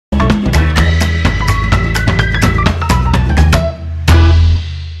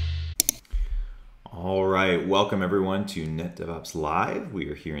welcome everyone to NetDevOps Live. We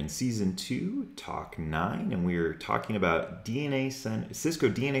are here in Season 2, Talk 9, and we are talking about Cisco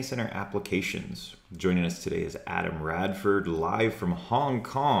DNA Center applications. Joining us today is Adam Radford, live from Hong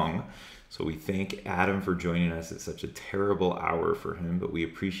Kong. So we thank Adam for joining us. It's such a terrible hour for him, but we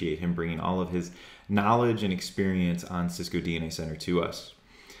appreciate him bringing all of his knowledge and experience on Cisco DNA Center to us.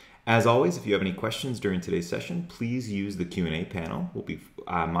 As always, if you have any questions during today's session, please use the Q&A panel. We'll be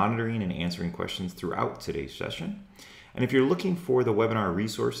monitoring and answering questions throughout today's session. And if you're looking for the webinar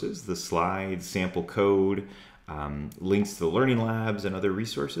resources, the slides, sample code, links to the learning labs and other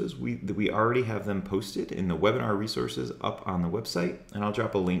resources, we already have them posted in the webinar resources up on the website, and I'll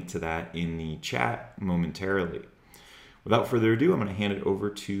drop a link to that in the chat momentarily. Without further ado, I'm going to hand it over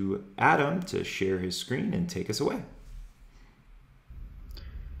to Adam to share his screen and take us away.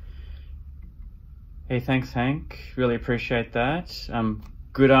 Hey, thanks, Hank. Really appreciate that.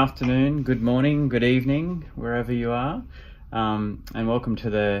 Good afternoon, good morning, good evening, wherever you are. And welcome to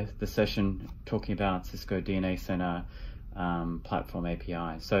the session talking about Cisco DNA Center platform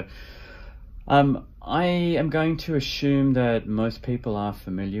API. So I am going to assume that most people are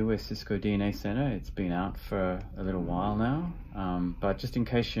familiar with Cisco DNA Center. It's been out for a little while now, but just in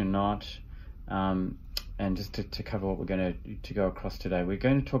case you're not, and just to cover what we're going to go across today, we're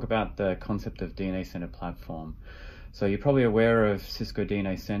going to talk about the concept of DNA Center platform. So you're probably aware of Cisco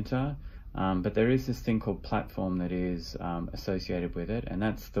DNA Center, but there is this thing called platform that is associated with it, and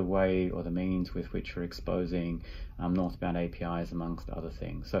that's the way or the means with which we're exposing northbound APIs, amongst other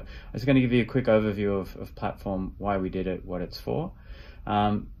things. So I'm just going to give you a quick overview of platform, why we did it, what it's for.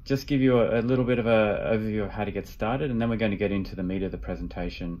 Just give you a little bit of an overview of how to get started, and then we're going to get into the meat of the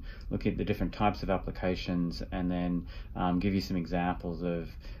presentation, look at the different types of applications, and then give you some examples of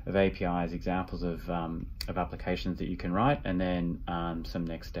APIs, examples of applications that you can write, and then some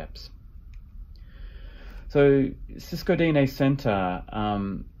next steps. So Cisco DNA Center,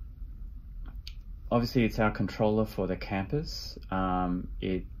 obviously it's our controller for the campus.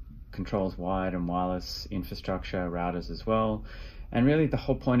 It controls wired and wireless infrastructure, routers as well. And really the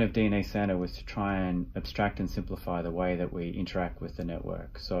whole point of DNA Center was to try and abstract and simplify the way that we interact with the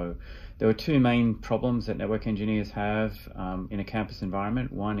network. So there were two main problems that network engineers have in a campus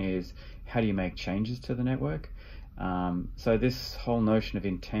environment. One is, how do you make changes to the network? So this whole notion of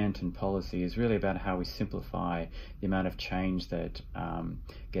intent and policy is really about how we simplify the amount of change that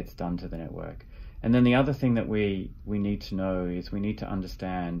gets done to the network. And then the other thing that we need to know is we need to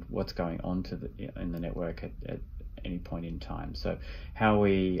understand what's going on in the network at any point in time. So how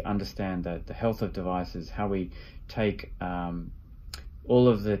we understand that the health of devices, how we take all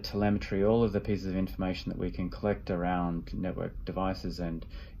of the telemetry, all of the pieces of information that we can collect around network devices and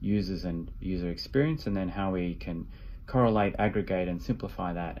users and user experience, and then how we can correlate, aggregate, and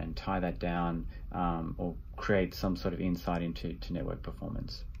simplify that and tie that down or create some sort of insight into network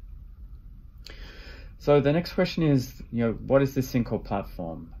performance. So the next question is, what is this thing called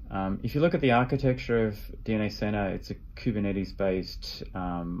platform? If you look at the architecture of DNA Center, it's a Kubernetes-based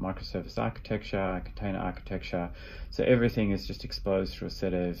microservice architecture, container architecture. So everything is just exposed through a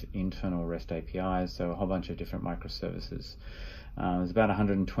set of internal REST APIs, so a whole bunch of different microservices. There's about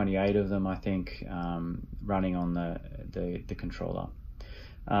 128 of them, I think, running on the controller.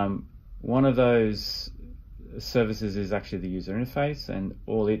 One of those services is actually the user interface, and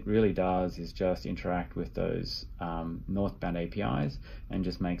all it really does is just interact with those northbound APIs and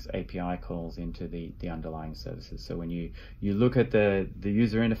just makes API calls into the underlying services. So when you look at the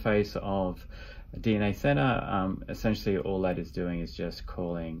user interface of DNA Center, essentially all that is doing is just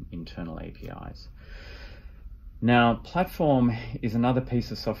calling internal APIs. Now, platform is another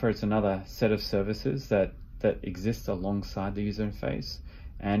piece of software. It's another set of services that exists alongside the user interface,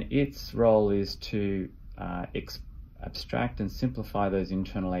 and its role is to abstract and simplify those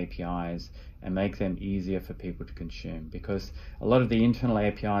internal APIs and make them easier for people to consume, because a lot of the internal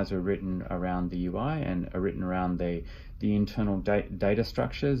APIs are written around the UI and are written around the internal data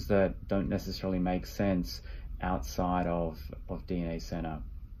structures that don't necessarily make sense outside of DNA Center.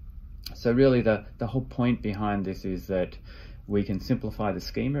 So really the whole point behind this is that we can simplify the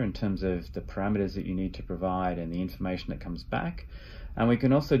schema in terms of the parameters that you need to provide and the information that comes back. And we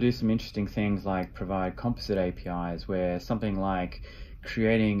can also do some interesting things like provide composite APIs, where something like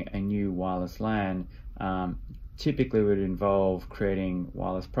creating a new wireless LAN typically would involve creating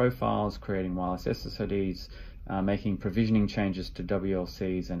wireless profiles, creating wireless SSIDs, making provisioning changes to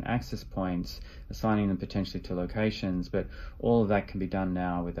WLCs and access points, assigning them potentially to locations, but all of that can be done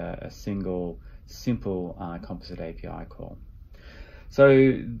now with a single, simple composite API call.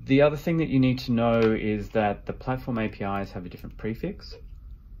 So the other thing that you need to know is that the platform APIs have a different prefix.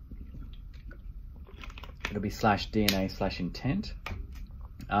 it'll be /DNA/intent.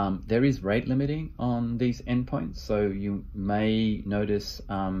 There is rate limiting on these endpoints, so you may notice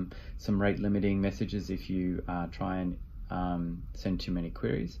some rate limiting messages if you try and send too many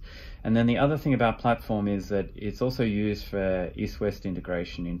queries. And then the other thing about platform is that it's also used for east-west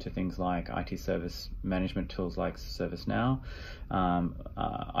integration into things like IT service management tools like ServiceNow,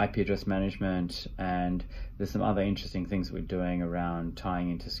 IP address management, and there's some other interesting things that we're doing around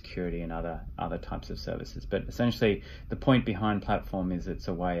tying into security and other types of services. But essentially, the point behind platform is it's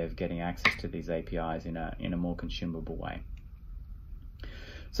a way of getting access to these APIs in a more consumable way.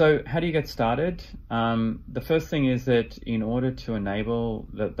 So how do you get started? The first thing is that in order to enable,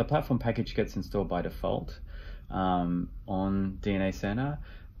 the platform package gets installed by default on DNA Center,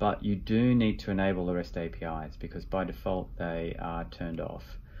 but you do need to enable the REST APIs because by default they are turned off.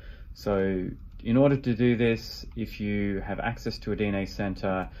 So in order to do this, if you have access to a DNA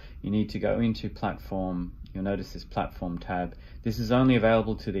Center, you need to go into platform. You'll notice this platform tab. This is only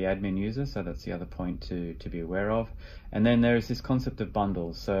available to the admin user, so that's the other point to be aware of. And then there is this concept of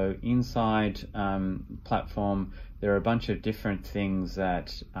bundles. So inside platform, there are a bunch of different things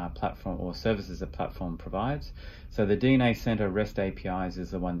that platform or services that platform provides. So the DNA Center REST APIs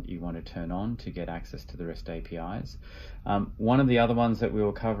is the one that you want to turn on to get access to the REST APIs. One of the other ones that we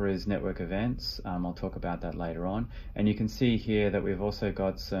will cover is network events. I'll talk about that later on. And you can see here that we've also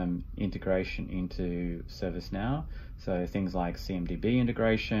got some integration into ServiceNow. So things like CMDB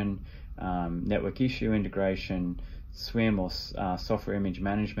integration, network issue integration, SWIM or software image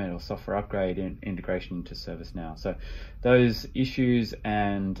management or software upgrade integration into ServiceNow. So those issues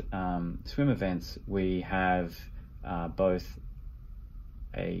and SWIM events, we have both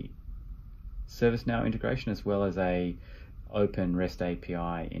a ServiceNow integration as well as a open REST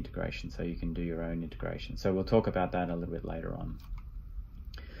API integration, so you can do your own integration. So we'll talk about that a little bit later on.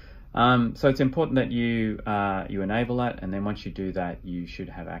 So it's important that you enable that, and then once you do that, you should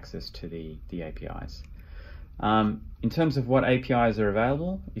have access to the APIs. In terms of what APIs are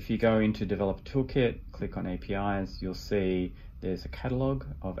available, if you go into Developer Toolkit, click on APIs, you'll see there's a catalog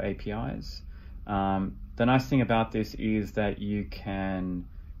of APIs. The nice thing about this is that you can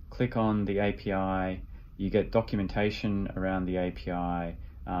click on the API, you get documentation around the API,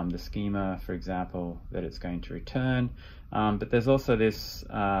 the schema, for example, that it's going to return. But there's also this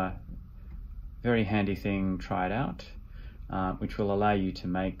very handy thing, try it out, which will allow you to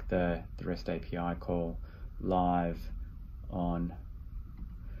make the REST API call live on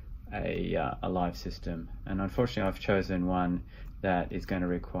a live system. And unfortunately, I've chosen one that is going to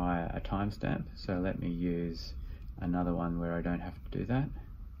require a timestamp. So let me use another one where I don't have to do that.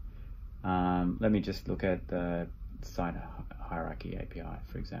 Let me just look at the site hierarchy API,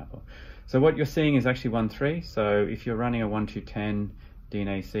 for example. So what you're seeing is actually 1.3. So if you're running a 1.2.10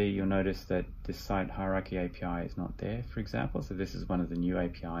 DNAC, you'll notice that this site hierarchy API is not there, for example. So this is one of the new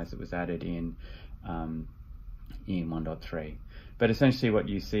APIs that was added in 1.3. But essentially what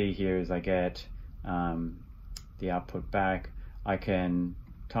you see here is I get the output back. I can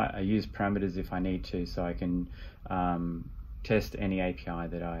use parameters if I need to, so I can test any API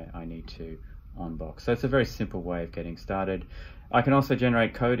that I need to on box. So it's a very simple way of getting started. I can also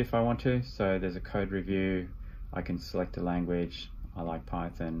generate code if I want to. So there's a code review. I can select a language. I like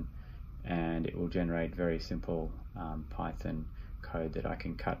Python, and it will generate very simple Python code that I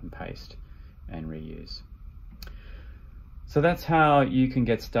can cut and paste and reuse. So that's how you can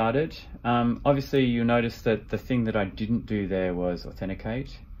get started. Obviously, you'll notice that the thing that I didn't do there was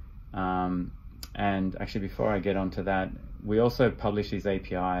authenticate. And actually, before I get onto that, we also publish these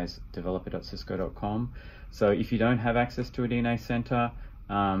APIs, developer.cisco.com. So if you don't have access to a DNA Center,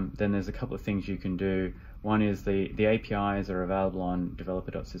 then there's a couple of things you can do. One is the APIs are available on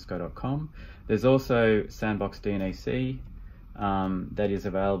developer.cisco.com. There's also Sandbox DNAC that is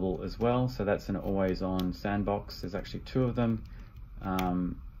available as well. So that's an always-on sandbox. There's actually two of them.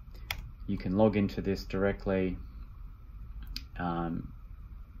 You can log into this directly.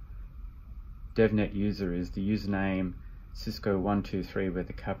 DevNet user is the username, Cisco123 with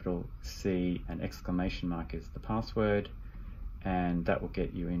a capital C and exclamation mark is the password, and that will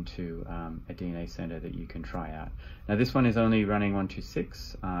get you into a DNA Center that you can try out. Now this one is only running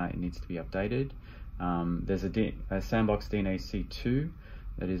 1.2.6, it needs to be updated. There's a Sandbox DNAC 2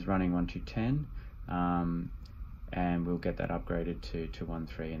 that is running 1.2.10, and we'll get that upgraded to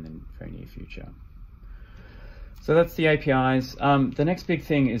 1.3 in the very near future. So that's the APIs. The next big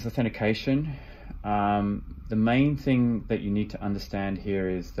thing is authentication. The main thing that you need to understand here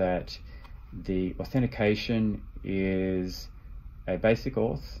is that the authentication is a basic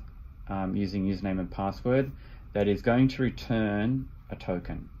auth using username and password that is going to return a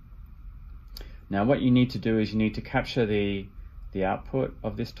token. Now what you need to do is you need to capture the output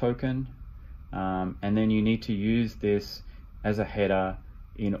of this token, and then you need to use this as a header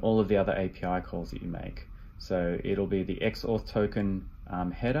in all of the other API calls that you make. So it'll be the XAuth token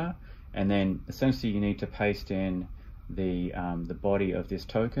header, and then essentially you need to paste in the body of this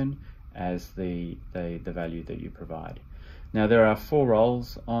token as the value that you provide. Now there are 4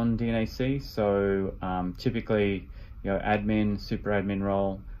 roles on DNAC, so typically, admin, super admin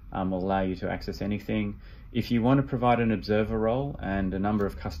role will allow you to access anything. If you want to provide an observer role, and a number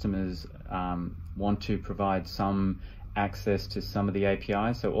of customers want to provide some access to some of the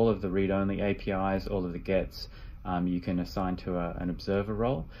APIs, so all of the read-only APIs, all of the gets, you can assign to an observer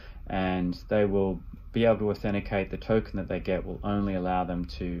role, and they will be able to authenticate. The token that they get will only allow them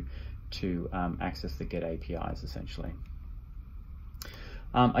to access the get APIs, essentially.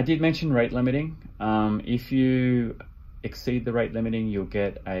 I did mention rate limiting. If you exceed the rate limiting, you'll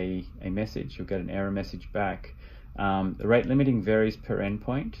get a message, you'll get an error message back. The rate limiting varies per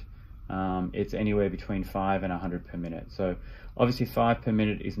endpoint. It's anywhere between 5 and 100 per minute. So obviously 5 per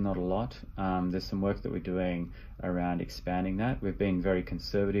minute is not a lot. There's some work that we're doing around expanding that. We've been very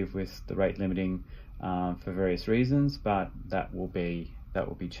conservative with the rate limiting for various reasons, but that will be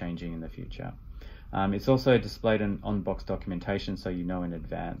changing in the future. It's also displayed on box documentation, so you know in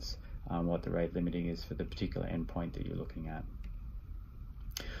advance what the rate limiting is for the particular endpoint that you're looking at.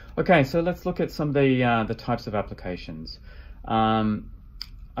 Okay, so let's look at some of the types of applications.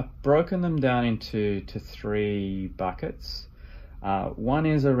 I've broken them down into 3 buckets. One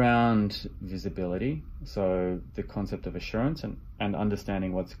is around visibility, so the concept of assurance and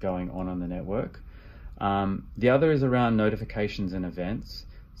understanding what's going on the network. The other is around notifications and events.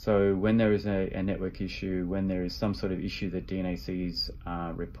 So when there is a network issue, when there is some sort of issue that DNAC's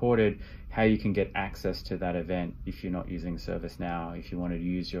reported, how you can get access to that event if you're not using ServiceNow, if you wanted to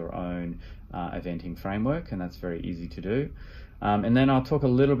use your own eventing framework, and that's very easy to do. And then I'll talk a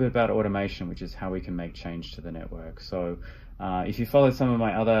little bit about automation, which is how we can make change to the network. So if you followed some of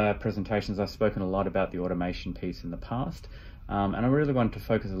my other presentations, I've spoken a lot about the automation piece in the past. And I really want to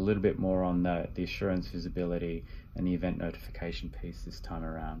focus a little bit more on the assurance, visibility, and the event notification piece this time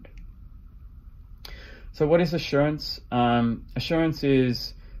around. So what is assurance? Assurance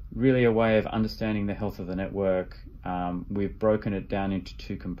is really a way of understanding the health of the network. We've broken it down into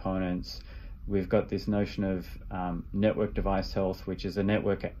 2 components. We've got this notion of network device health, which is a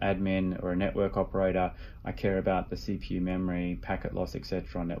network admin or a network operator. I care about the CPU, memory, packet loss,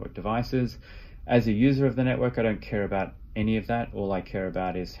 etc. on network devices. As a user of the network, I don't care about any of that. All I care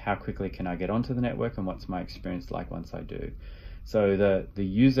about is how quickly can I get onto the network and what's my experience like once I do. So the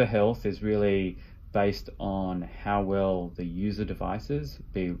user health is really based on how well the user devices,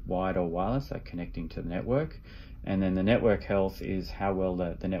 be wired or wireless, are connecting to the network. And then the network health is how well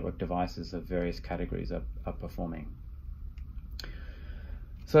the network devices of various categories are performing.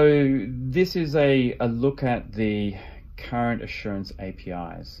 So this is a look at the current assurance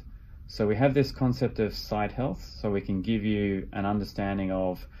APIs. So we have this concept of site health, so we can give you an understanding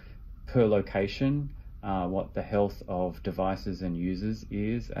of per location what the health of devices and users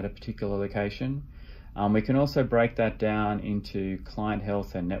is at a particular location. We can also break that down into client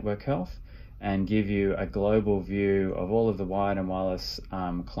health and network health and give you a global view of all of the wired and wireless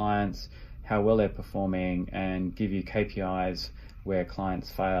clients, how well they're performing, and give you KPIs where clients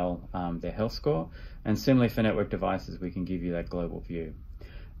fail their health score. And similarly for network devices, we can give you that global view.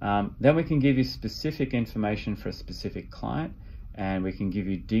 Then we can give you specific information for a specific client, and we can give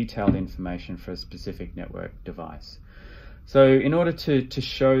you detailed information for a specific network device. So in order to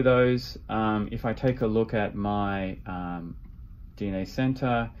show those, if I take a look at my DNA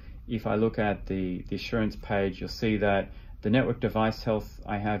Center, if I look at the assurance page, you'll see that the network device health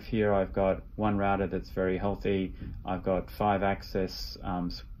I have here, I've got 1 router that's very healthy. I've got 5 access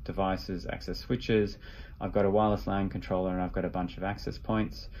devices, access switches. I've got a wireless LAN controller, and I've got a bunch of access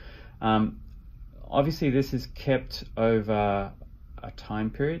points. Obviously this is kept over a time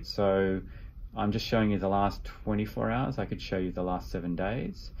period, so I'm just showing you the last 24 hours. I could show you the last 7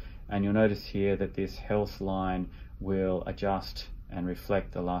 days, and you'll notice here that this health line will adjust and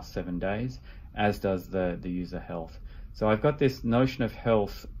reflect the last 7 days, as does the user health. So I've got this notion of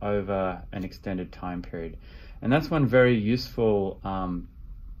health over an extended time period, and that's one very useful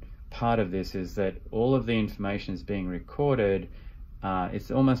part of this, is that all of the information is being recorded.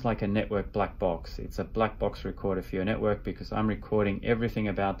 It's almost like a network black box. It's a black box recorder for your network, because I'm recording everything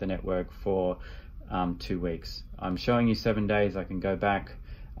about the network for 2 weeks. I'm showing you 7 days. I can go back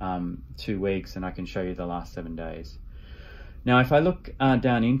 2 weeks and I can show you the last 7 days. Now if I look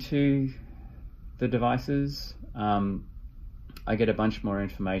down into the devices, I get a bunch more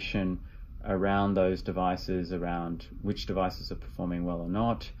information around those devices, around which devices are performing well or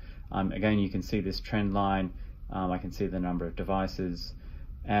not. Again, you can see this trend line. I can see the number of devices,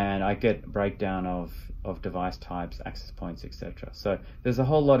 and I get a breakdown of device types, access points, etc. So there's a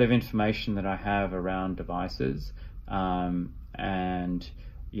whole lot of information that I have around devices, and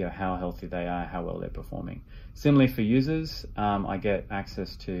how healthy they are, how well they're performing. Similarly for users, I get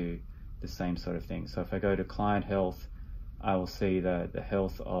access to the same sort of thing. So if I go to client health, I will see the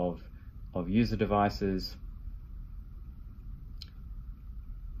health of user devices,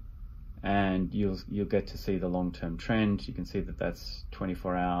 and you'll get to see the long-term trend. You can see that that's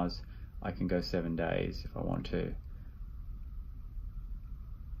 24 hours. I can go 7 days if I want to.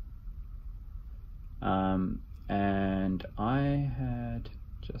 And I had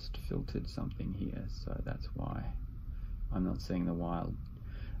just filtered something here, so that's why I'm not seeing the wild.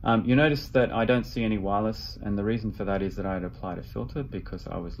 You notice that I don't see any wireless, and the reason for that is that I had applied a filter because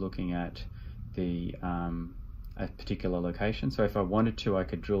I was looking at a particular location. So if I wanted to, I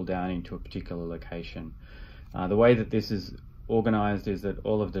could drill down into a particular location. The way that this is organized is that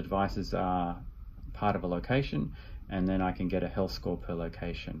all of the devices are part of a location, and then I can get a health score per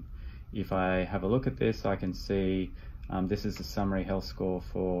location. If I have a look at this, I can see this is a summary health score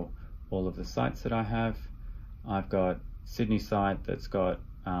for all of the sites that I have. I've got Sydney site that's got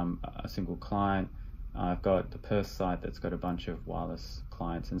a single client. I've got the Perth site that's got a bunch of wireless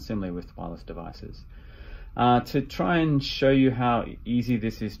clients, and similarly with wireless devices. To try and show you how easy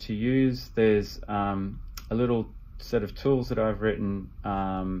this is to use, there's a little set of tools that I've written,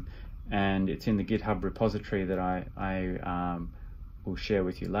 and it's in the GitHub repository that I will share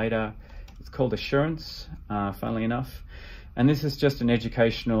with you later. It's called Assurance, funnily enough, and this is just an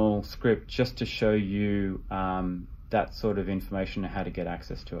educational script just to show you that sort of information and how to get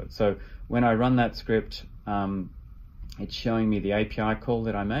access to it. So when I run that script, it's showing me the API call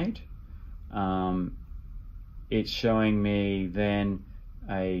that I made. It's showing me then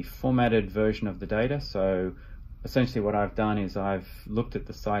a formatted version of the data. So essentially what I've done is I've looked at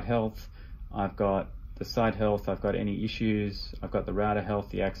the site health. I've got the site health, I've got any issues, I've got the router health,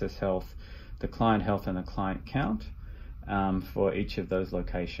 the access health, the client health, and the client count for each of those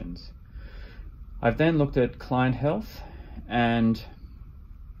locations. I've then looked at client health, and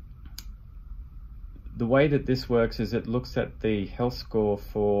the way that this works is it looks at the health score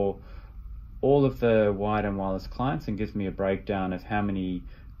for all of the wired and wireless clients and gives me a breakdown of how many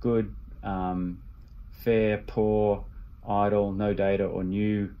good, fair, poor, idle, no data, or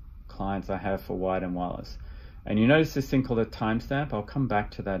new clients I have for wired and wireless. And you notice this thing called a timestamp. I'll come back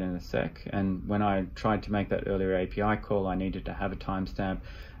to that in a sec. And when I tried to make that earlier API call, I needed to have a timestamp.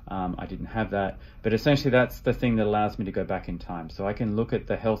 I didn't have that, but essentially that's the thing that allows me to go back in time. So I can look at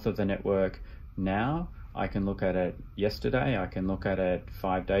the health of the network now, I can look at it yesterday, I can look at it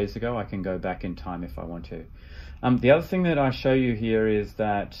 5 days ago, I can go back in time if I want to. The other thing that I show you here is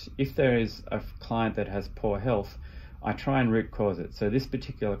that if there is a client that has poor health, I try and root cause it. So this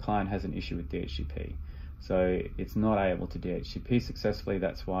particular client has an issue with DHCP. So it's not able to DHCP successfully,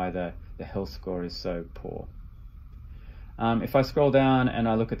 that's why the health score is so poor. If I scroll down and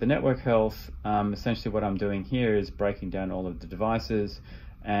I look at the network health, essentially what I'm doing here is breaking down all of the devices,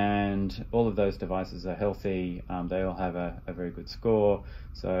 and all of those devices are healthy. They all have a very good score,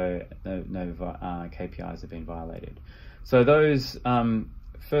 so no KPIs have been violated. So those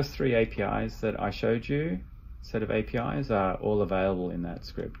first 3 APIs that I showed you, set of APIs, are all available in that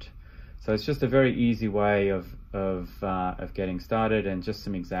script. So it's just a very easy way of getting started, and just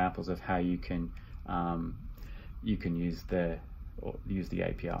some examples of how you can use the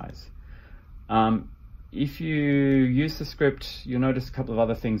APIs. If you use the script, you'll notice a couple of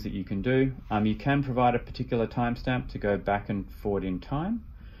other things that you can do. You can provide a particular timestamp to go back and forward in time.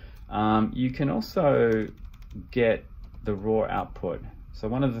 You can also get the raw output. So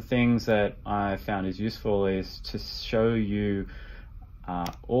one of the things that I found is useful is to show you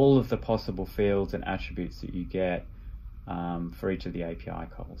all of the possible fields and attributes that you get for each of the API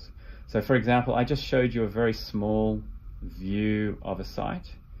calls. So for example, I just showed you a very small view of a site,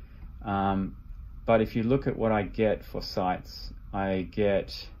 but if you look at what I get for sites, I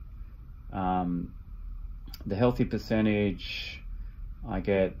get the healthy percentage, I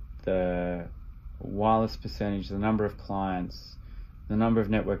get the wireless percentage, the number of clients, the number of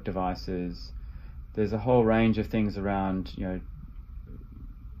network devices. There's a whole range of things around,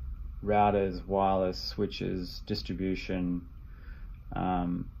 routers, wireless, switches, distribution,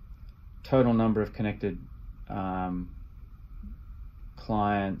 total number of connected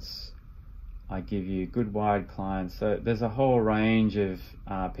clients. I give you good wired clients. So there's a whole range of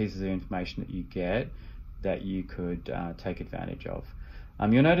pieces of information that you get that you could take advantage of.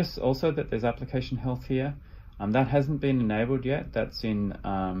 You'll notice also that there's application health here. That hasn't been enabled yet. That's in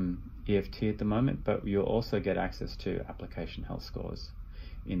EFT at the moment, but you'll also get access to application health scores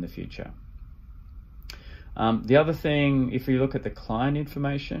in the future. The other thing, if you look at the client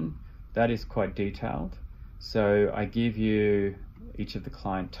information, that is quite detailed. So I give you each of the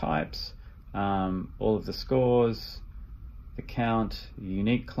client types, all of the scores, the count,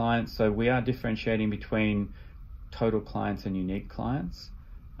 unique clients. So we are differentiating between total clients and unique clients.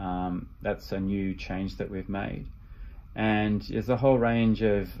 That's a new change that we've made. And there's a whole range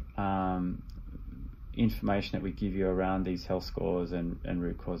of information that we give you around these health scores and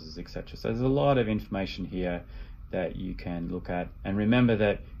root causes, etc. So there's a lot of information here that you can look at. And remember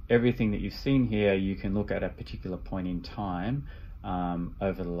that everything that you've seen here, you can look at a particular point in time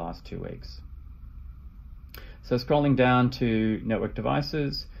over the last 2 weeks. So scrolling down to network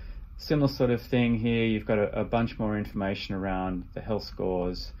devices, similar sort of thing here. You've got a bunch more information around the health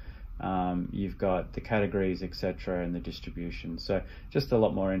scores. You've got the categories, etc., and the distribution. So just a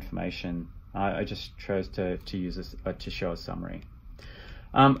lot more information. I just chose to use this to show a summary.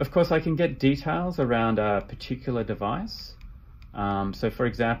 Of course, I can get details around a particular device. So for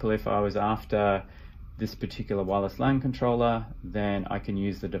example, if I was after this particular wireless LAN controller, then I can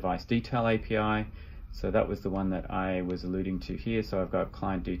use the device detail API. So that was the one that I was alluding to here. So I've got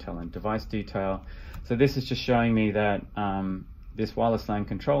client detail and device detail. So this is just showing me that this wireless LAN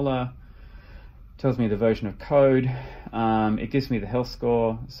controller tells me the version of code. It gives me the health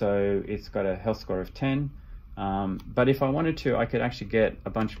score. So it's got a health score of 10. But if I wanted to, I could actually get a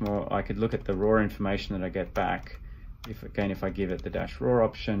bunch more. I could look at the raw information that I get back. If I give it the -raw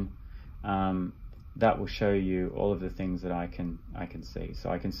option, that will show you all of the things that I can see. So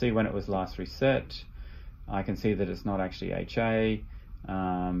I can see when it was last reset. I can see that it's not actually HA.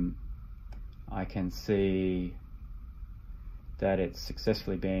 I can see that it's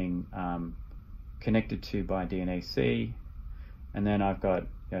successfully being connected to by DNAC. And then I've got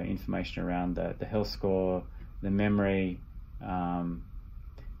information around the health score, the memory,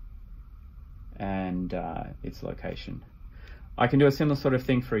 and its location. I can do a similar sort of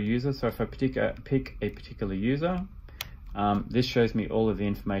thing for a user. So if I pick a particular user, this shows me all of the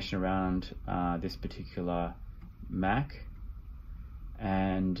information around this particular Mac.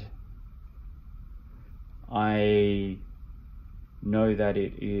 And I know that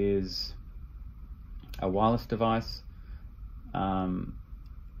it is a wireless device.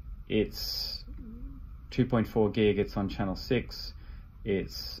 It's 2.4 gig, it's on channel 6,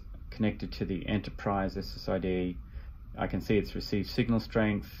 it's connected to the enterprise SSID. I can see it's received signal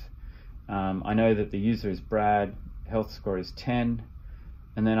strength. I know that the user is Brad, health score is 10,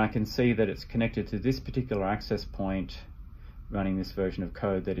 and then I can see that it's connected to this particular access point running this version of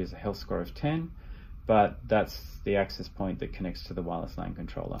code that is a health score of 10, but that's the access point that connects to the wireless LAN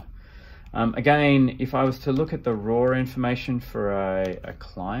controller. Again, if I was to look at the raw information for a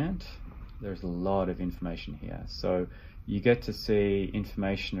client, there's a lot of information here. So you get to see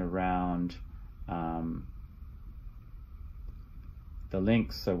information around the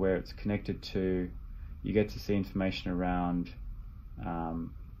links, so where it's connected to. You get to see information around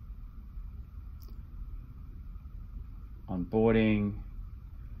onboarding.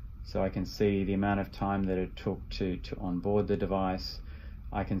 So I can see the amount of time that it took to onboard the device.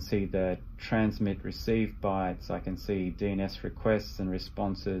 I can see the transmit receive bytes. I can see DNS requests and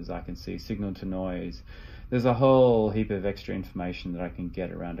responses. I can see signal to noise. There's a whole heap of extra information that I can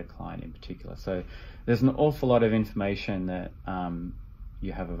get around a client in particular. So there's an awful lot of information that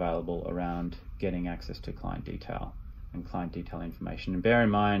you have available around getting access to client detail and client detail information. And bear in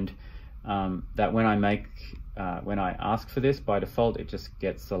mind that when I ask for this, by default, it just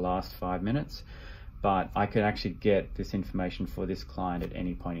gets the last 5 minutes. But I could actually get this information for this client at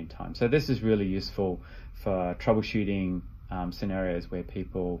any point in time. So this is really useful for troubleshooting scenarios where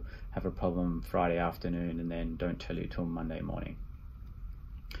people have a problem Friday afternoon and then don't tell you till Monday morning.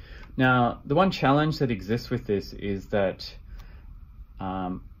 Now, the one challenge that exists with this is that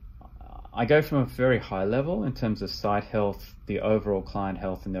I go from a very high level in terms of site health, the overall client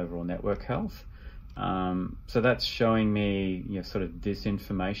health, and the overall network health. So that's showing me sort of this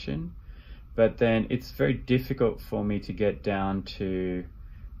information. But then it's very difficult for me to get down to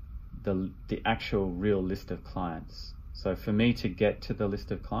the actual real list of clients. So for me to get to the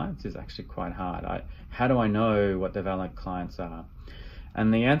list of clients is actually quite hard. How do I know what the valid clients are?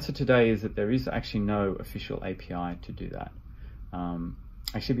 And the answer today is that there is actually no official API to do that.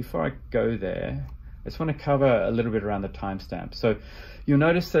 Actually, before I go there, I just want to cover a little bit around the timestamp. So you'll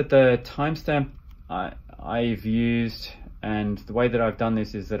notice that the timestamp I've used, and the way that I've done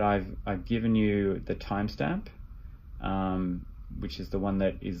this is that I've given you the timestamp which is the one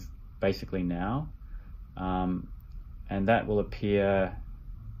that is basically now, and that will appear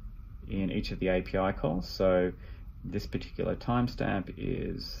in each of the API calls. So this particular timestamp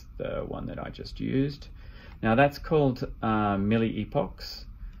is the one that I just used. Now that's called milli-epochs,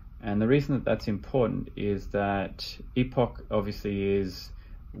 and the reason that that's important is that epoch obviously is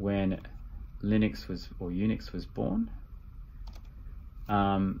when Linux was, or Unix was born,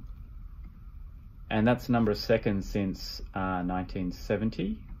 and that's the number of seconds since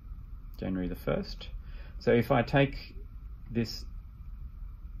 1970, January the 1st. So if I take this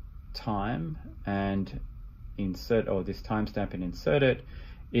time and insert, or this timestamp and insert it,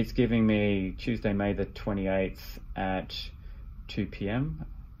 it's giving me Tuesday, May the 28th at 2 p.m.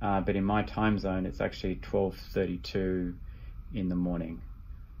 But in my time zone, it's actually 12:32 in the morning.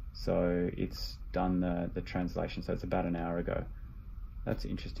 So it's done the translation. So it's about an hour ago. That's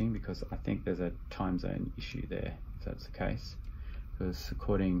interesting because I think there's a time zone issue there, if that's the case. Because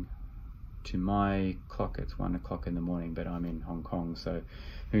according to my clock, it's 1 o'clock in the morning, but I'm in Hong Kong, so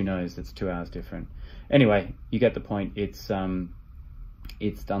who knows, it's 2 hours different. Anyway, you get the point. It's done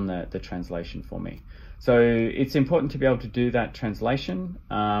the translation for me. So it's important to be able to do that translation.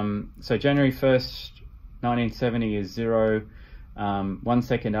 So January 1st, 1970 is 0. 1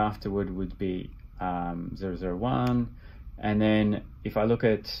 second afterward would be 001. And then if I look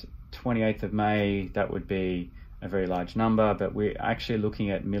at 28th of May, that would be a very large number, but we're actually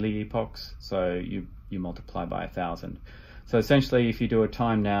looking at milli-epochs, so you multiply by 1,000. So essentially, if you do a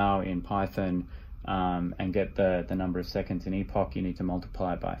time now in Python and get the number of seconds in epoch, you need to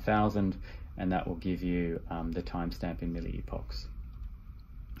multiply it by 1,000, and that will give you the timestamp in milli-epochs.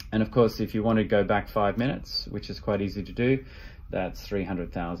 And of course, if you want to go back 5 minutes, which is quite easy to do, that's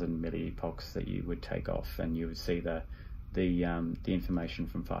 300,000 milli-epochs that you would take off, and you would see the information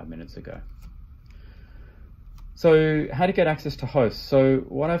from 5 minutes ago. So how to get access to hosts? So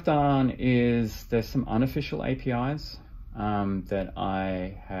what I've done is there's some unofficial APIs that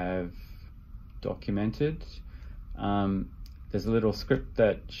I have documented. There's a little script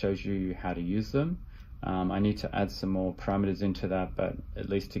that shows you how to use them. I need to add some more parameters into that, but at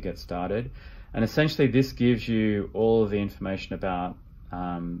least to get started. And essentially this gives you all of the information about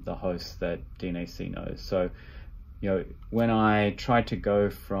the hosts that DNAC knows. So, when I try to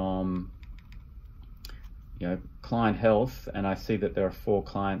go from, client health, and I see that there are 4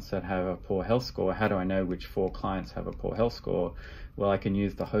 clients that have a poor health score, how do I know which 4 clients have a poor health score? Well, I can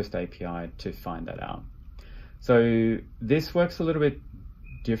use the host API to find that out. So this works a little bit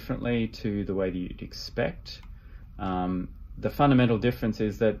differently to the way that you'd expect. The fundamental difference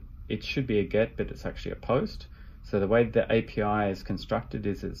is that it should be a GET, but it's actually a POST. So the way the API is constructed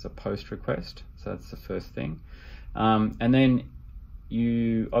is it's a POST request. So that's the first thing. And then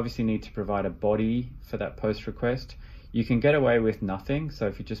you obviously need to provide a body for that POST request. You can get away with nothing. So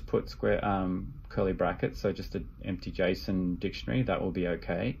if you just put curly brackets, so just an empty JSON dictionary, that will be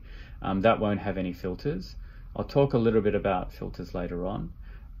okay. That won't have any filters. I'll talk a little bit about filters later on,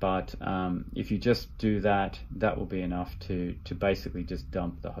 but if you just do that, that will be enough to basically just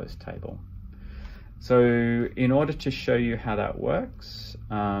dump the host table. So in order to show you how that works,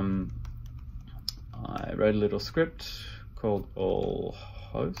 I wrote a little script called all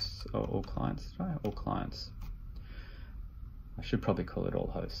hosts, or all clients, right? All clients. I should probably call it all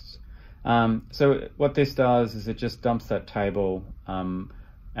hosts. So what this does is it just dumps that table,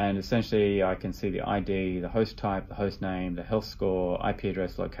 and essentially I can see the ID, the host type, the host name, the health score, IP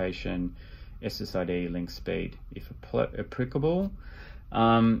address, location, SSID, link speed, if applicable.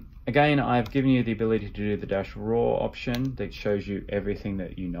 Again, I've given you the ability to do the -raw option that shows you everything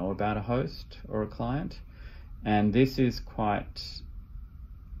that you know about a host or a client. And this is quite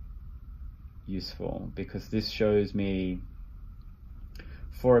useful because this shows me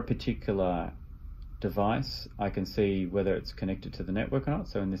for a particular device, I can see whether it's connected to the network or not.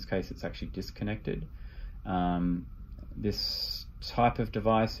 So in this case, it's actually disconnected. This type of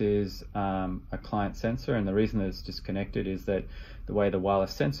device is a client sensor, and the reason that it's disconnected is that the way the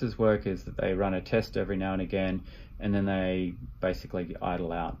wireless sensors work is that they run a test every now and again, and then they basically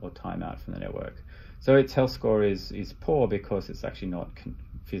idle out or time out from the network. So its health score is poor because it's actually not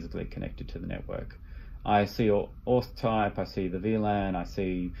physically connected to the network. I see auth type, I see the VLAN, I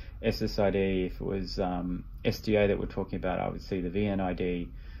see SSID. If it was SDA that we're talking about, I would see the VNID,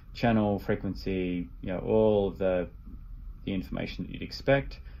 channel frequency, all of the information that you'd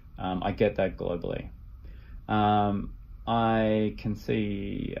expect. I get that globally. I can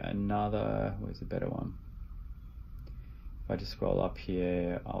see another, where's a better one? If I just scroll up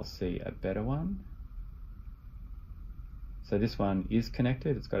here, I'll see a better one. So this one is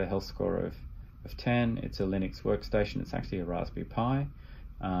connected. It's got a health score of of 10. It's a Linux workstation. It's actually a Raspberry Pi.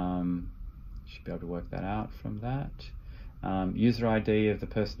 Should be able to work that out from that. User ID of the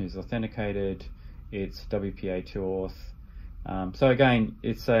person who's authenticated. It's WPA2Auth. So again,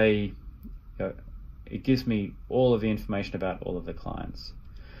 it's it gives me all of the information about all of the clients.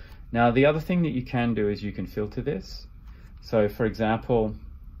 Now, the other thing that you can do is you can filter this. So for example,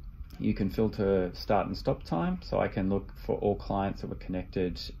 you can filter start and stop time. So I can look for all clients that were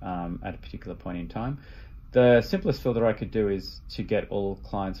connected at a particular point in time. The simplest filter I could do is to get all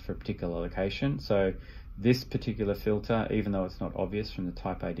clients for a particular location. So this particular filter, even though it's not obvious from the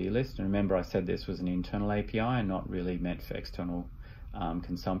type ID list, and remember I said this was an internal API and not really meant for external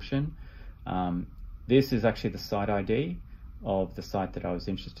consumption. This is actually the site ID of the site that I was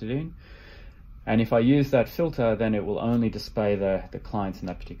interested in. And if I use that filter, then it will only display the clients in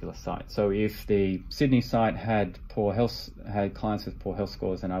that particular site. So if the Sydney site had clients with poor health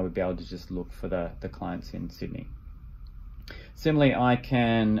scores, then I would be able to just look for the clients in Sydney. Similarly, I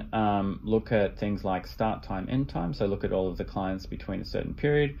can look at things like start time, end time. So look at all of the clients between a certain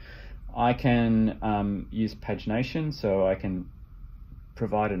period. I can use pagination, so I can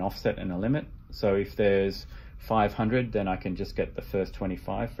provide an offset and a limit. So if there's 500, then I can just get the first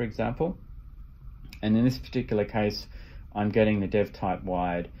 25, for example. And in this particular case, I'm getting the dev type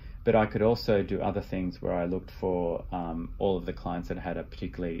wide, but I could also do other things where I looked for all of the clients that had a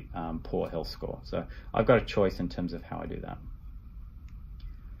particularly poor health score. So I've got a choice in terms of how I do that.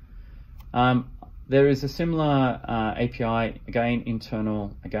 There is a similar API, again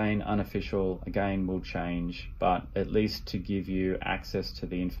internal, again unofficial, again will change, but at least to give you access to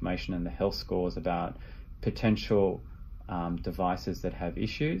the information and the health scores about potential devices that have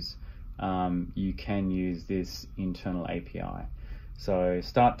issues. You can use this internal API. So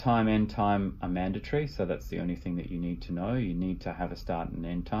start time, end time are mandatory, so that's the only thing that you need to know. You need to have a start and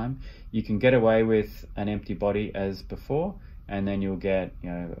end time. You can get away with an empty body as before, and then you'll get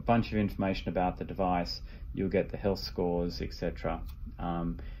a bunch of information about the device, you'll get the health scores, etc.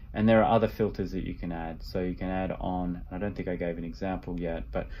 And there are other filters that you can add. So you can add on, I don't think I gave an example yet,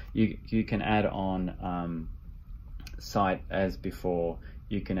 but you can add on site as before.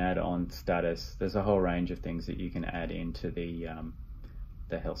 You can add on status. There's a whole range of things that you can add into the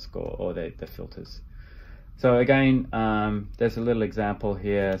health score or the filters. So again, there's a little example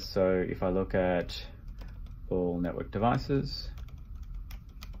here. So if I look at all network devices,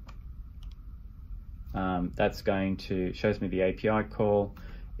 that's shows me the API call.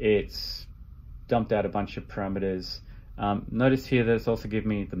 It's dumped out a bunch of parameters. Notice here that it's also given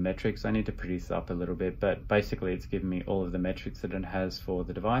me the metrics. I need to pretty this up a little bit, but basically it's given me all of the metrics that it has for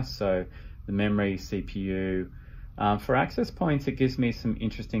the device. So the memory, CPU. For access points, it gives me some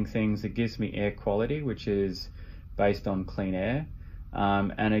interesting things. It gives me air quality, which is based on clean air,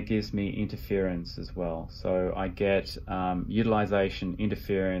 and it gives me interference as well. So I get utilization,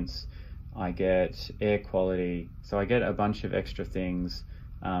 interference, I get air quality. So I get a bunch of extra things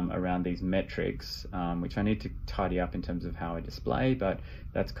around these metrics, which I need to tidy up in terms of how I display, but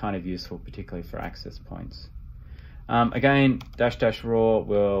that's kind of useful, particularly for access points. Again, --raw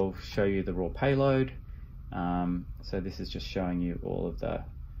will show you the raw payload. So this is just showing you all of the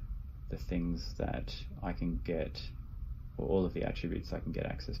things that I can get, or all of the attributes I can get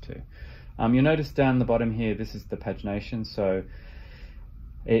access to. You'll notice down the bottom here, this is the pagination. So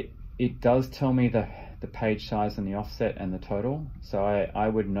it does tell me the page size and the offset and the total. So I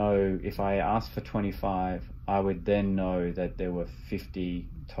would know if I asked for 25, I would then know that there were 50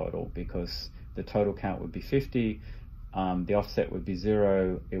 total, because the total count would be 50, the offset would be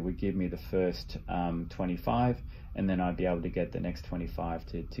 0, it would give me the first 25, and then I'd be able to get the next 25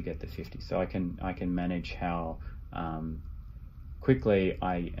 to get the 50. So I can manage how quickly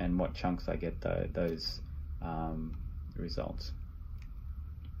and what chunks I get those results.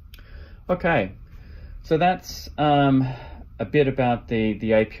 Okay. So that's a bit about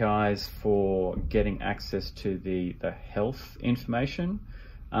the APIs for getting access to the health information.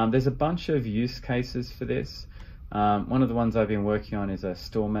 There's a bunch of use cases for this. One of the ones I've been working on is a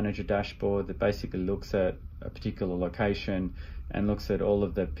store manager dashboard that basically looks at a particular location and looks at all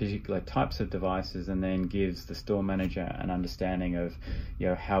of the particular types of devices, and then gives the store manager an understanding of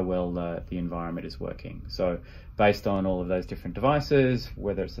how well the environment is working. So based on all of those different devices,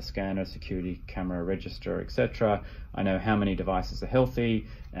 whether it's a scanner, security camera, register, etc., I know how many devices are healthy,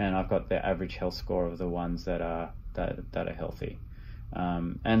 and I've got the average health score of the ones that are healthy.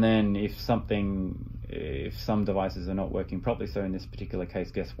 And then if some devices are not working properly, so in this particular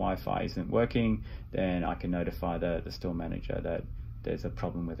case, guest Wi-Fi isn't working, then I can notify the store manager that there's a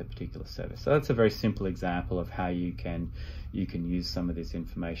problem with a particular service. So that's a very simple example of how you can use some of this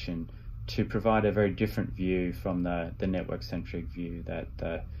information to provide a very different view from the network-centric view that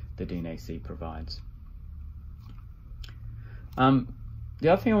the DNAC provides. The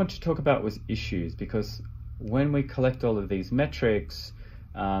other thing I want to talk about was issues, because when we collect all of these metrics,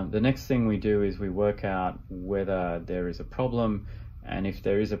 the next thing we do is we work out whether there is a problem, and if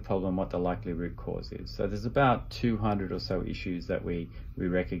there is a problem, what the likely root cause is. So there's about 200 or so issues that we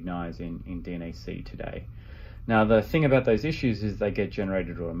recognize in DNAC today. Now, the thing about those issues is they get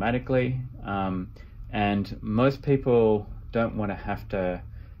generated automatically, and most people don't want to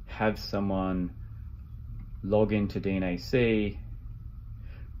have someone log into DNAC,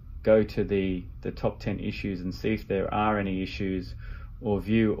 go to the top 10 issues and see if there are any issues, or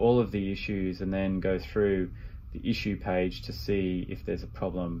view all of the issues and then go through the issue page to see if there's a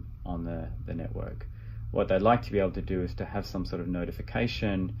problem on the network. What they'd like to be able to do is to have some sort of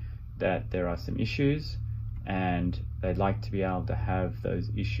notification that there are some issues, and they'd like to be able to have those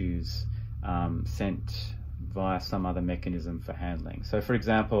issues sent via some other mechanism for handling. So for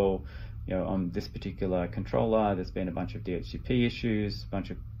example, on this particular controller, there's been a bunch of DHCP issues, a bunch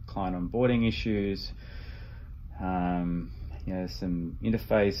of client onboarding issues, some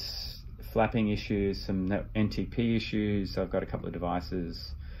interface flapping issues, some NTP issues. So I've got a couple of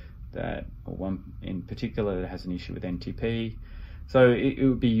devices one in particular that has an issue with NTP. So it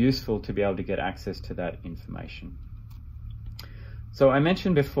would be useful to be able to get access to that information. So I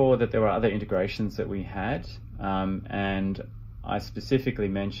mentioned before that there were other integrations that we had, and I specifically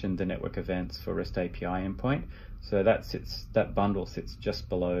mentioned the network events for REST API endpoint. So that bundle sits just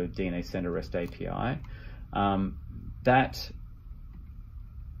below DNA Center REST API. That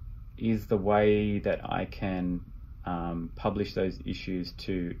is the way that I can publish those issues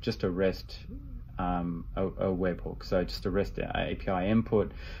to just a REST a webhook. So just a REST API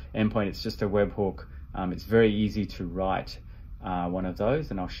endpoint. It's just a webhook. It's very easy to write one of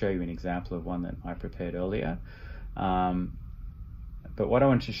those, and I'll show you an example of one that I prepared earlier. But what I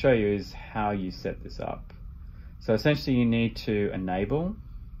want to show you is how you set this up. So essentially you need to enable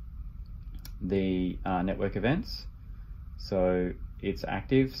the network events. So it's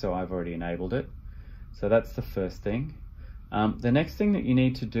active, so I've already enabled it. So that's the first thing. The next thing that you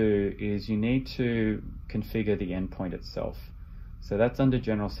need to do is you need to configure the endpoint itself. So that's under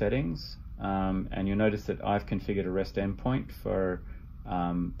general settings, and you'll notice that I've configured a REST endpoint for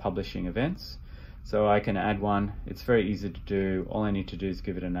publishing events. So I can add one. It's very easy to do. All I need to do is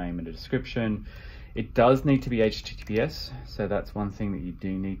give it a name and a description. It does need to be HTTPS, so that's one thing that you do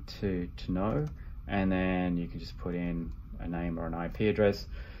need to know. And then you can just put in a name or an IP address.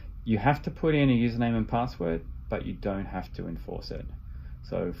 You have to put in a username and password, but you don't have to enforce it.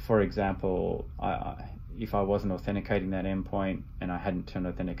 So for example, if I wasn't authenticating that endpoint and I hadn't turned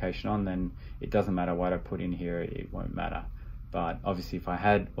authentication on, then it doesn't matter what I put in here, it won't matter. But obviously if I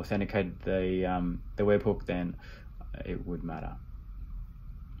had authenticated the webhook, then it would matter.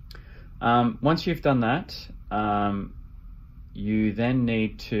 Once you've done that, you then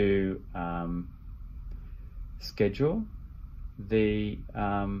need to schedule the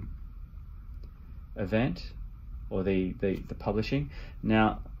event or the publishing.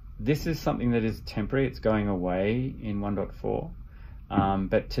 Now, this is something that is temporary. It's going away in 1.4.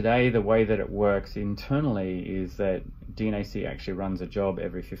 But today, the way that it works internally is that DNAC actually runs a job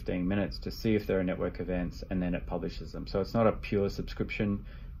every 15 minutes to see if there are network events, and then it publishes them. So it's not a pure subscription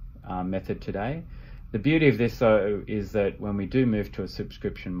method today. The beauty of this, though, is that when we do move to a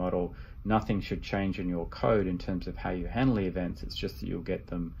subscription model, nothing should change in your code in terms of how you handle the events. It's just that you'll get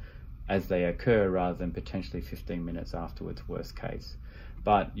them as they occur rather than potentially 15 minutes afterwards, worst case.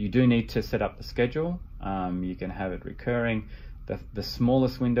 But you do need to set up the schedule. You can have it recurring. The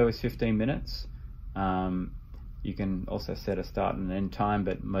smallest window is 15 minutes. You can also set a start and an end time,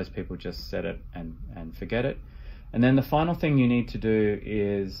 but most people just set it and forget it. And then the final thing you need to do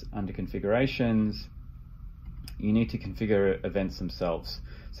is under configurations, you need to configure events themselves.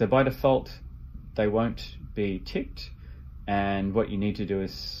 So by default, they won't be ticked. And what you need to do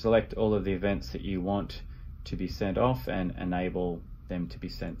is select all of the events that you want to be sent off and enable them to be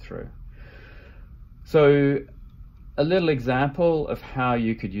sent through. So a little example of how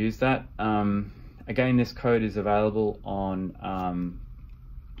you could use that. Again, this code is available on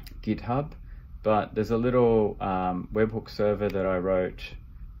GitHub, but there's a little webhook server that I wrote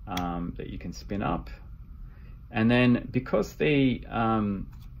that you can spin up. And then because the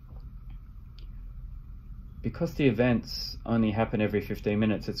events only happen every 15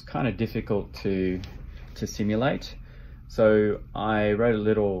 minutes, it's kind of difficult to simulate. So I wrote a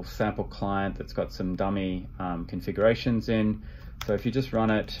little sample client that's got some dummy configurations in. So if you just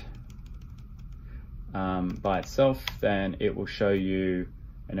run it by itself, then it will show you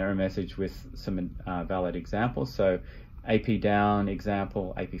an error message with some valid examples. So AP down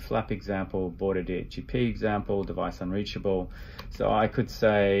example, AP flap example, border DHCP example, device unreachable. So I could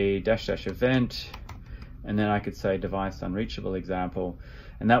say -- event, and then I could say device unreachable example,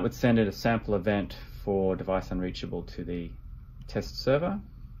 and that would send it a sample event for device unreachable to the test server.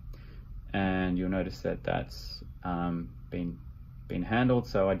 And you'll notice that that's been handled.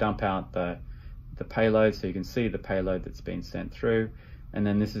 So I dump out the payload, so you can see the payload that's been sent through, and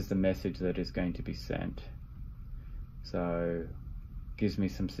then this is the message that is going to be sent. So it gives me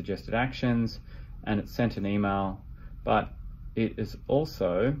some suggested actions, and it's sent an email, but it is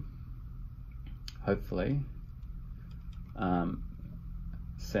also hopefully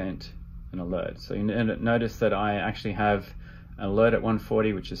sent an alert. So you notice that I actually have an alert at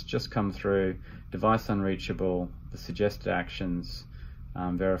 1:40 which has just come through, device unreachable, the suggested actions,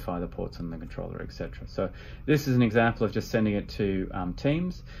 verify the ports on the controller, etc. So this is an example of just sending it to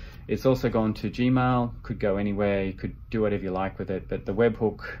Teams. It's also gone to Gmail, could go anywhere, you could do whatever you like with it, but the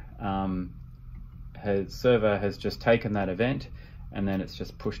webhook server has just taken that event and then it's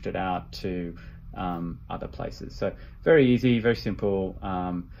just pushed it out to other places. So very easy, very simple,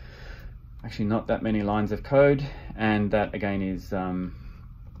 actually not that many lines of code, and that again is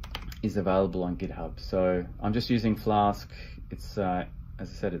available on GitHub. So I'm just using Flask. It's as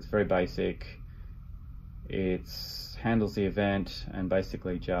I said, it's very basic. It handles the event and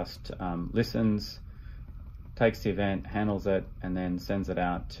basically just listens, takes the event, handles it, and then sends it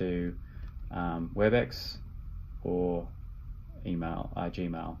out to WebEx or email,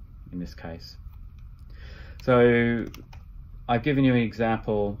 Gmail in this case. So I've given you an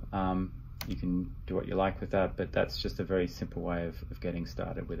example. You can do what you like with that, but that's just a very simple way of getting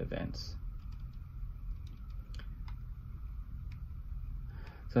started with events.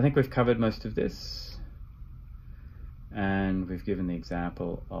 So I think we've covered most of this, and we've given the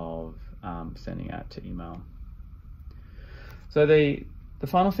example of sending out to email. So the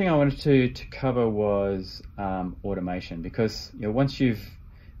final thing I wanted to cover was automation, because once you've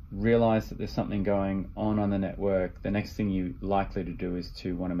realized that there's something going on the network, the next thing you're likely to do is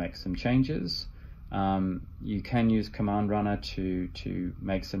to want to make some changes. You can use command runner to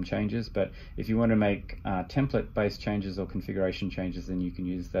make some changes, but if you want to make template-based changes or configuration changes, then you can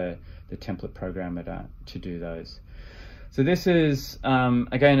use the template programmer to do those. So this is,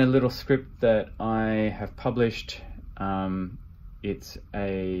 again, a little script that I have published. It's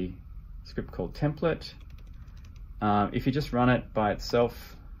a script called template. If you just run it by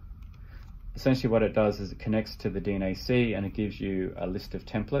itself, essentially what it does is it connects to the DNAC and it gives you a list of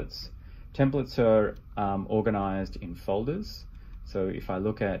templates. Templates are organized in folders. So if I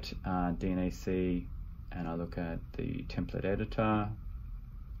look at DNAC and I look at the template editor,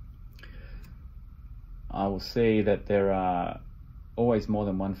 I will see that there are always more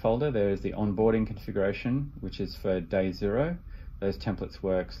than one folder. There is the onboarding configuration, which is for day 0. Those templates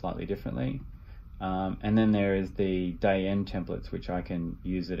work slightly differently. And then there is the day end templates, which I can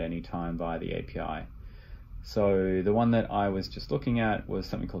use at any time via the API. So the one that I was just looking at was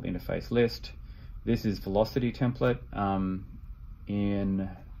something called interface list. This is velocity template. In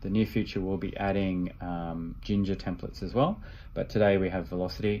the near future, we'll be adding Ginger templates as well, but today we have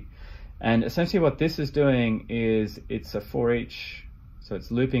velocity. And essentially what this is doing is it's a for each, so it's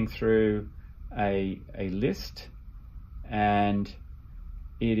looping through a list, and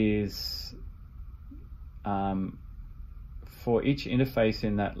it is for each interface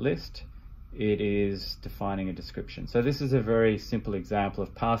in that list, it is defining a description. So this is a very simple example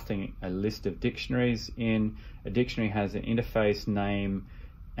of passing a list of dictionaries in. A dictionary has an interface name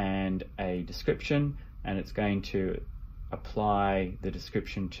and a description, and it's going to apply the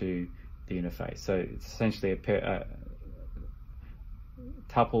description to the interface. So it's essentially a pair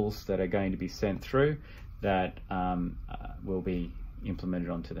tuples that are going to be sent through that will be implemented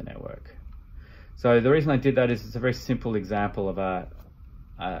onto the network. So the reason I did that is it's a very simple example of a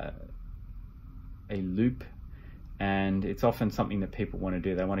loop, and it's often something that people want to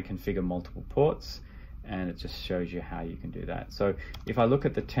do. They want to configure multiple ports, and it just shows you how you can do that. So if I look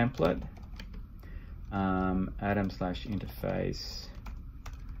at the template, Atom/interface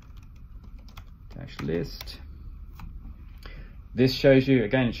 -list, this shows you,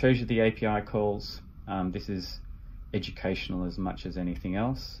 again, it shows you the API calls. This is educational as much as anything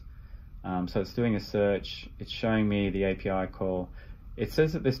else. So it's doing a search, it's showing me the API call. It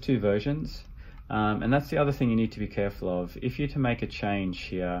says that there's 2 versions, and that's the other thing you need to be careful of. If you're to make a change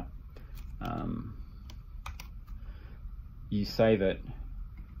here, you save it,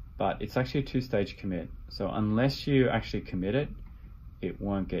 but it's actually a 2-stage commit. So unless you actually commit it, it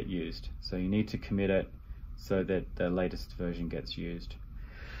won't get used. So you need to commit it so that the latest version gets used.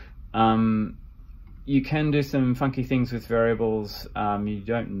 You can do some funky things with variables. You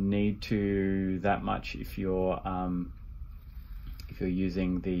don't need to that much if you're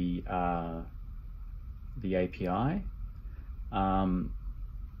using the API.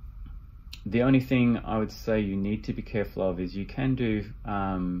 The only thing I would say you need to be careful of is you can do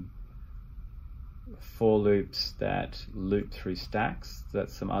for loops that loop through stacks.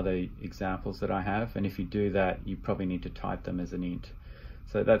 That's some other examples that I have, and if you do that, you probably need to type them as an int.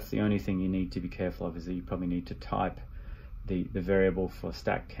 So that's the only thing you need to be careful of, is that you probably need to type the variable for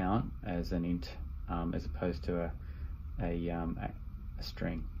stack count as an int, as opposed to a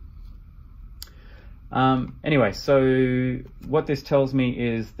string. Anyway, so what this tells me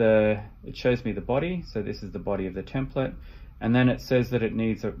is it shows me the body. So this is the body of the template, and then it says that it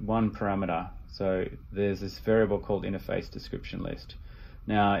needs one parameter. So there's this variable called interface description list.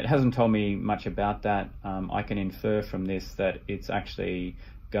 Now, it hasn't told me much about that. I can infer from this that it's actually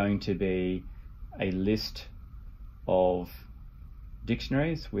going to be a list of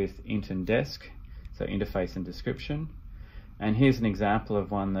dictionaries with int and desc, so interface and description. And here's an example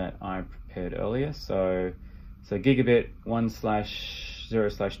of one that I prepared earlier. So gigabit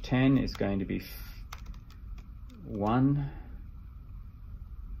 1/0/10 is going to be 1,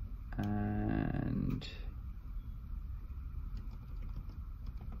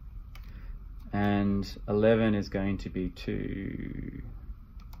 and 11 is going to be 2.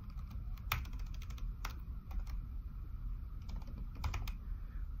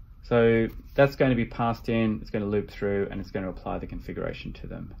 So that's going to be passed in, it's going to loop through, and it's going to apply the configuration to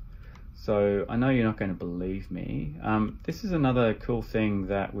them. So I know you're not going to believe me. This is another cool thing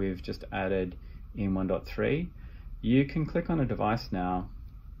that we've just added in 1.3. You can click on a device now,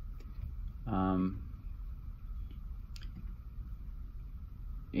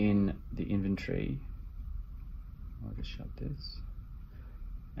 in the inventory. I'll just shut this.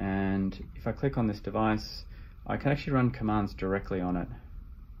 And if I click on this device, I can actually run commands directly on it.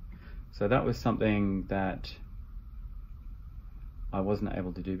 So that was something that I wasn't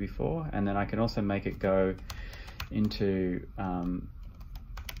able to do before. And then I can also make it go into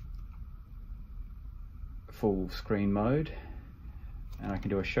full screen mode. And I can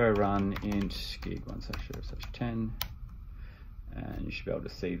do a show run int gig 1/0/10. And you should be able to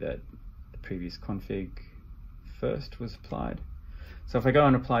see that the previous config first was applied. So if I go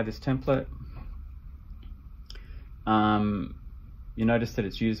and apply this template, you notice that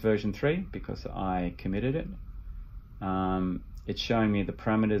it's used version 3 because I committed it. It's showing me the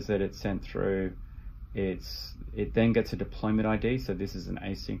parameters that it sent through. It then gets a deployment ID, so this is an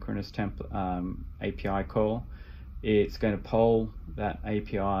asynchronous API call. It's going to poll that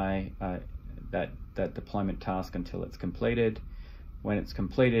API, that deployment task until it's completed. When it's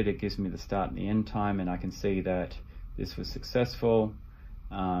completed, it gives me the start and the end time, and I can see that this was successful.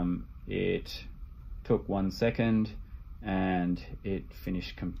 It took 1 second, and it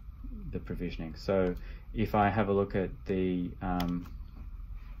finished the provisioning. So if I have a look at the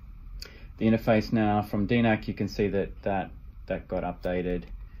interface now from DNAC, you can see that got updated,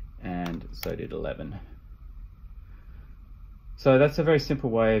 and so did 11. So that's a very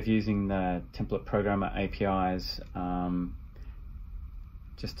simple way of using the template programmer APIs,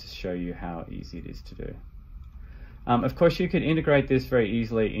 just to show you how easy it is to do. Of course, you could integrate this very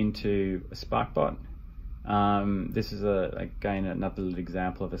easily into a Spark bot. This is again another little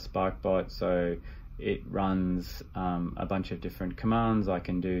example of a Spark bot. So it runs a bunch of different commands. I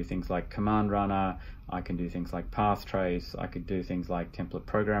can do things like command runner, I can do things like path trace, I could do things like template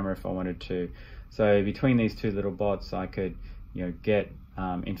programmer if I wanted to. So between these two little bots, I could get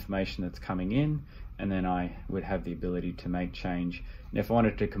information that's coming in, and then I would have the ability to make change. And if I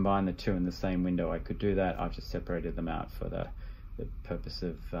wanted to combine the two in the same window, I could do that. I've just separated them out for the purpose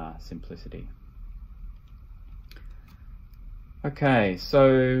of simplicity. Okay,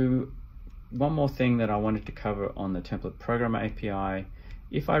 so one more thing that I wanted to cover on the template programmer API.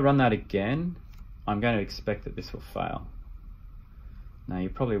 If I run that again, I'm going to expect that this will fail. Now you're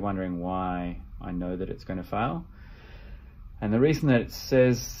probably wondering why I know that it's going to fail. And the reason that it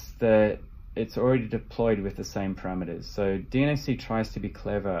says that it's already deployed with the same parameters. So DNAC tries to be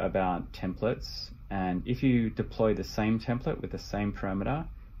clever about templates, and if you deploy the same template with the same parameter,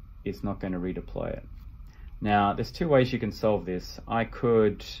 it's not going to redeploy it. Now, there's two ways you can solve this. I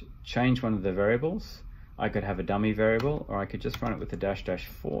could change one of the variables. I could have a dummy variable, or I could just run it with the --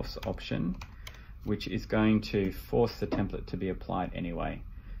 force option, which is going to force the template to be applied anyway.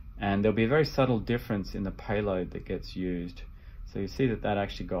 And there'll be a very subtle difference in the payload that gets used. So you see that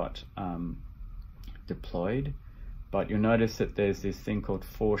actually got deployed, but you'll notice that there's this thing called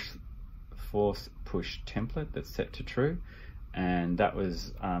force push template that's set to true. and that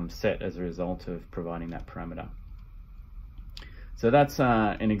was set as a result of providing that parameter. So that's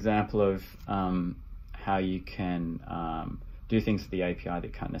an example of how you can do things with the API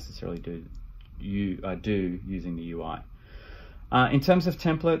that can't necessarily do using the UI. In terms of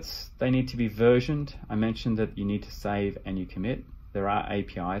templates, they need to be versioned. I mentioned that you need to save and you commit. There are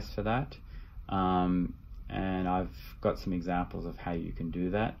APIs for that, and I've got some examples of how you can do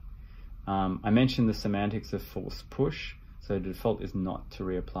that. I mentioned the semantics of force push. So the default is not to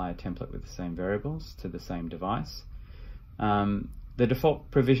reapply a template with the same variables to the same device. The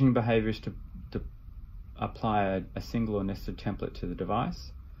default provisioning behavior is to apply a single or nested template to the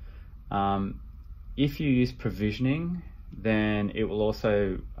device. If you use provisioning, then it will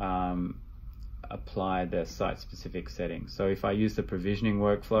also apply the site-specific settings. So if I use the provisioning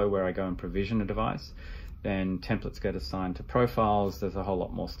workflow where I go and provision a device, then templates get assigned to profiles. There's a whole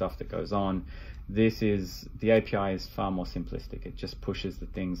lot more stuff that goes on. The API is far more simplistic. It just pushes the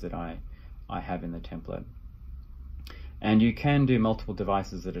things that I have in the template. And you can do multiple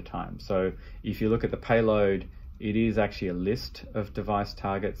devices at a time. So if you look at the payload, it is actually a list of device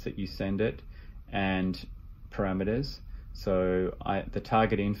targets that you send it and parameters. So the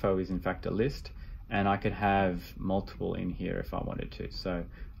target info is in fact a list, and I could have multiple in here if I wanted to. So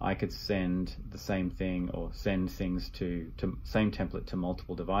I could send the same thing or send things to same template to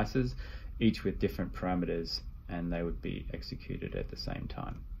multiple devices, each with different parameters, and they would be executed at the same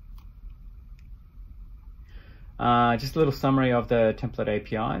time. Just a little summary of the template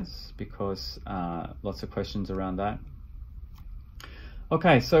APIs, because lots of questions around that.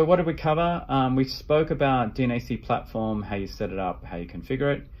 Okay, so what did we cover? We spoke about DNAC platform, how you set it up, how you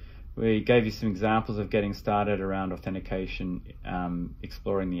configure it. We gave you some examples of getting started around authentication,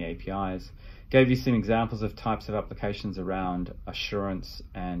 exploring the APIs. Gave you some examples of types of applications around assurance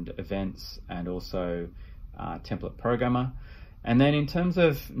and events, and also template programmer. And then in terms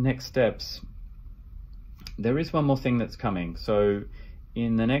of next steps, there is one more thing that's coming. So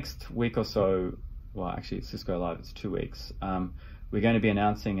in the next week or so, well, actually it's Cisco Live, it's 2 weeks, we're going to be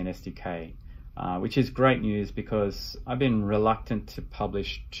announcing an SDK, which is great news because I've been reluctant to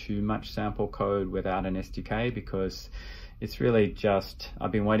publish too much sample code without an SDK, because it's really just,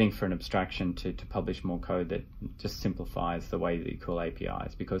 I've been waiting for an abstraction to publish more code that just simplifies the way that you call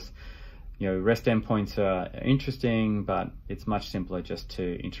APIs, because REST endpoints are interesting, but it's much simpler just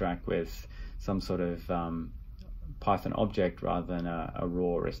to interact with some sort of Python object rather than a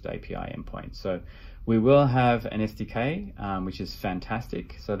raw REST API endpoint. So we will have an SDK, which is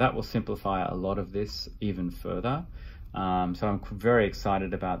fantastic. So that will simplify a lot of this even further. So I'm very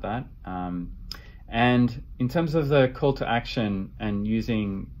excited about that. And in terms of the call to action and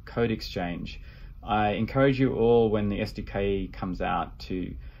using Code Exchange, I encourage you all, when the SDK comes out,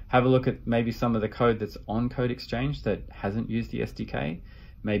 to have a look at maybe some of the code that's on Code Exchange that hasn't used the SDK.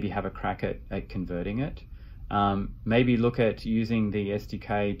 Maybe have a crack at converting it. Maybe look at using the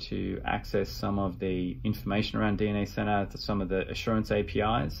SDK to access some of the information around DNA Center, some of the assurance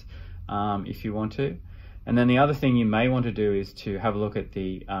APIs, if you want to. And then the other thing you may want to do is to have a look at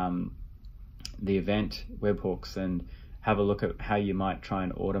the event webhooks and have a look at how you might try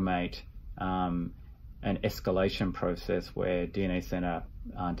and automate an escalation process where DNA Center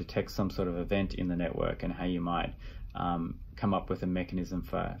detects some sort of event in the network, and how you might come up with a mechanism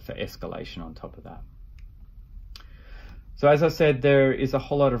for escalation on top of that. So as I said, there is a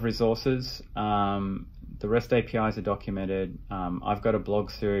whole lot of resources. The REST APIs are documented. I've got a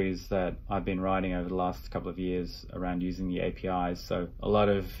blog series that I've been writing over the last couple of years around using the APIs. So a lot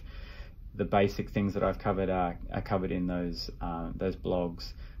of the basic things that I've covered are covered in those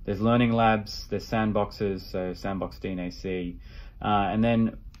blogs. There's learning labs, there's sandboxes, so Sandbox DNAC, and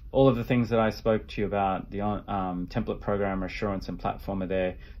then all of the things that I spoke to you about, the template programmer, assurance, and platform are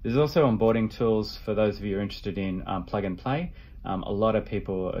there. There's also onboarding tools for those of you who are interested in plug and play. A lot of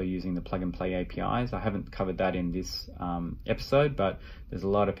people are using the plug and play APIs. I haven't covered that in this episode, but there's a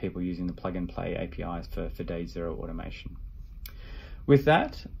lot of people using the plug and play APIs for day zero automation. With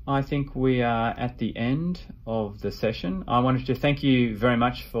that, I think we are at the end of the session. I wanted to thank you very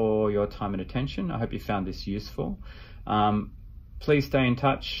much for your time and attention. I hope you found this useful. Please stay in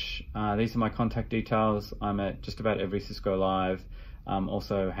touch. These are my contact details. I'm at just about every Cisco Live.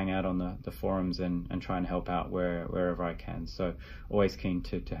 Also hang out on the forums and try and help out wherever I can. So always keen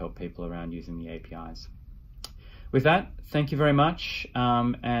to help people around using the APIs. With that, thank you very much,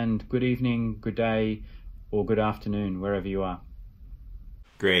 and good evening, good day, or good afternoon, wherever you are.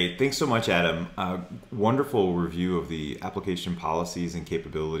 Great. Thanks so much, Adam. Wonderful review of the application policies and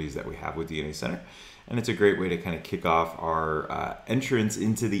capabilities that we have with DNA Center. And it's a great way to kind of kick off our entrance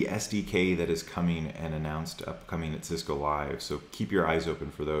into the SDK that is coming and announced upcoming at Cisco Live. So keep your eyes open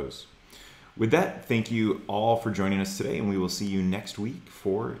for those. With that, thank you all for joining us today, and we will see you next week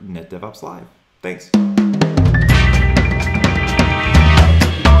for NetDevOps Live. Thanks.